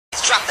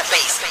drop the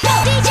bass. Go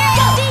DJ,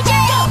 go DJ,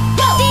 go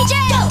DJ,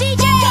 go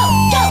DJ,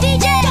 go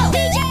DJ, go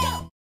DJ.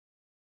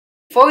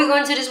 Before we go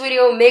into this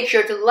video, make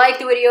sure to like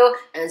the video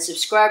and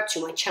subscribe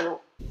to my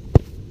channel.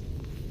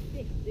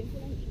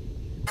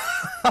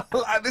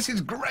 This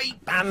is great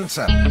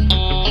banter.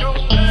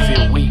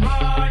 Feel weak.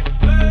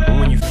 But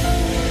when you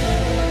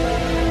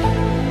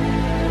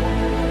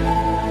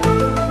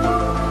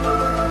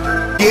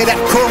hear that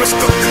chorus,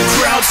 got the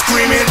crowd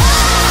screaming.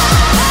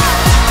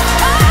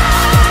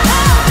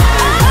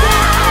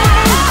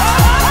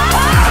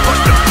 I got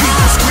the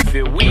people screaming.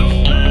 Feel weak.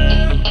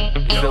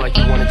 You feel like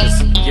you want to just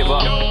give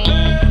up.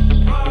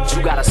 But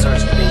you gotta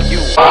search within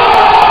you.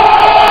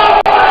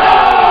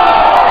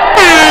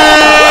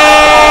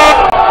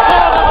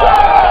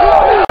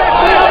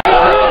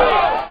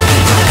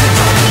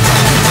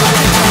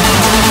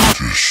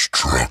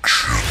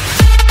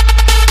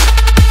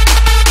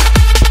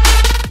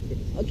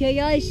 Okay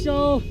guys,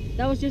 so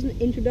that was just an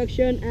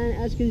introduction, and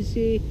as you can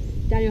see,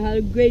 Daniel had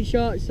a great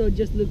shot, so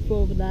just look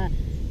forward for that.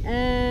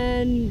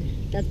 And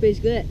that's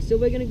basically it. So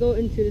we're gonna go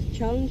into this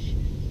challenge,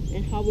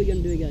 and how we're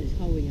gonna do it, guys?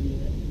 How are we gonna do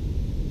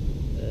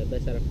it?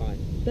 Best out of 5.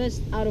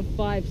 Best out of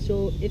 5.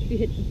 So if you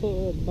hit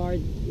the bar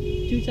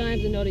 2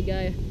 times, another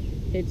guy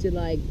hits it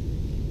like,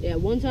 yeah,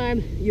 1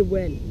 time, you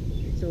win.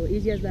 So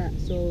easy as that.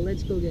 So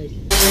let's go, guys.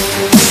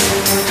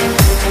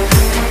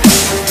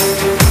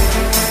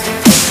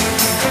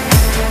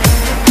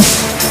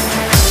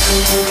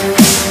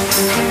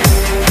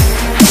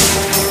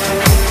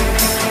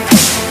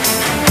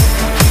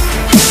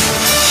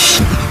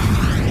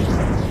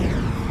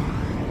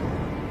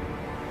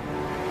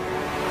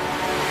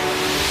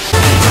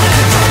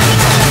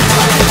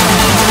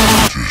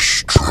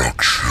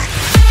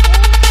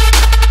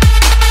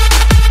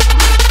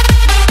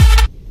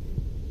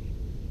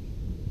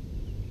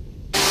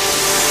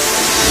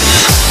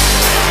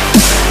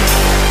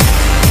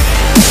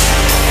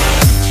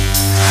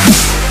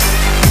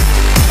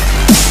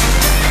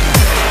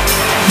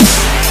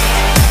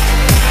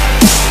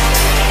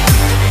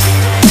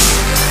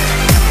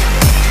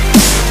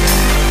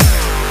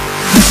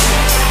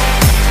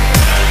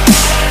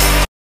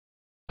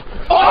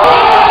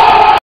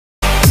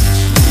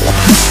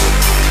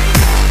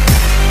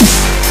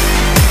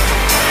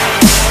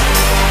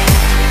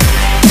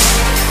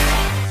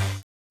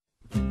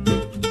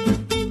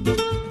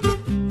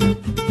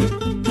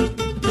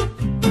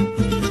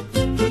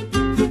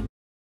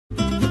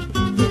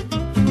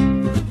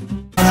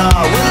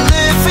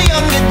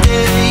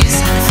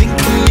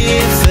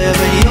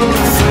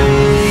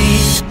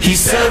 He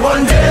said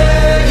one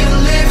day you'll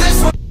leave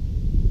this one.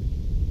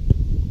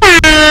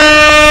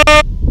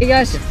 Hey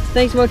guys,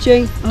 thanks for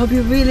watching. I hope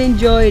you really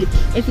enjoyed.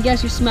 If you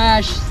guys could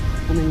smash,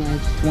 how many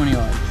likes? 20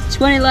 likes.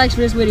 20 likes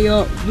for this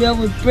video. We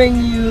will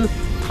bring you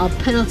a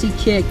penalty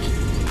kick,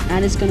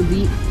 and it's gonna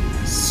be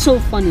so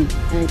funny.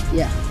 And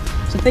yeah,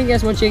 so thank you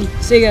guys for watching.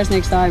 See you guys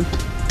next time.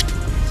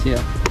 See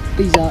ya.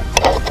 Peace out.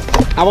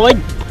 I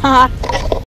win. Haha.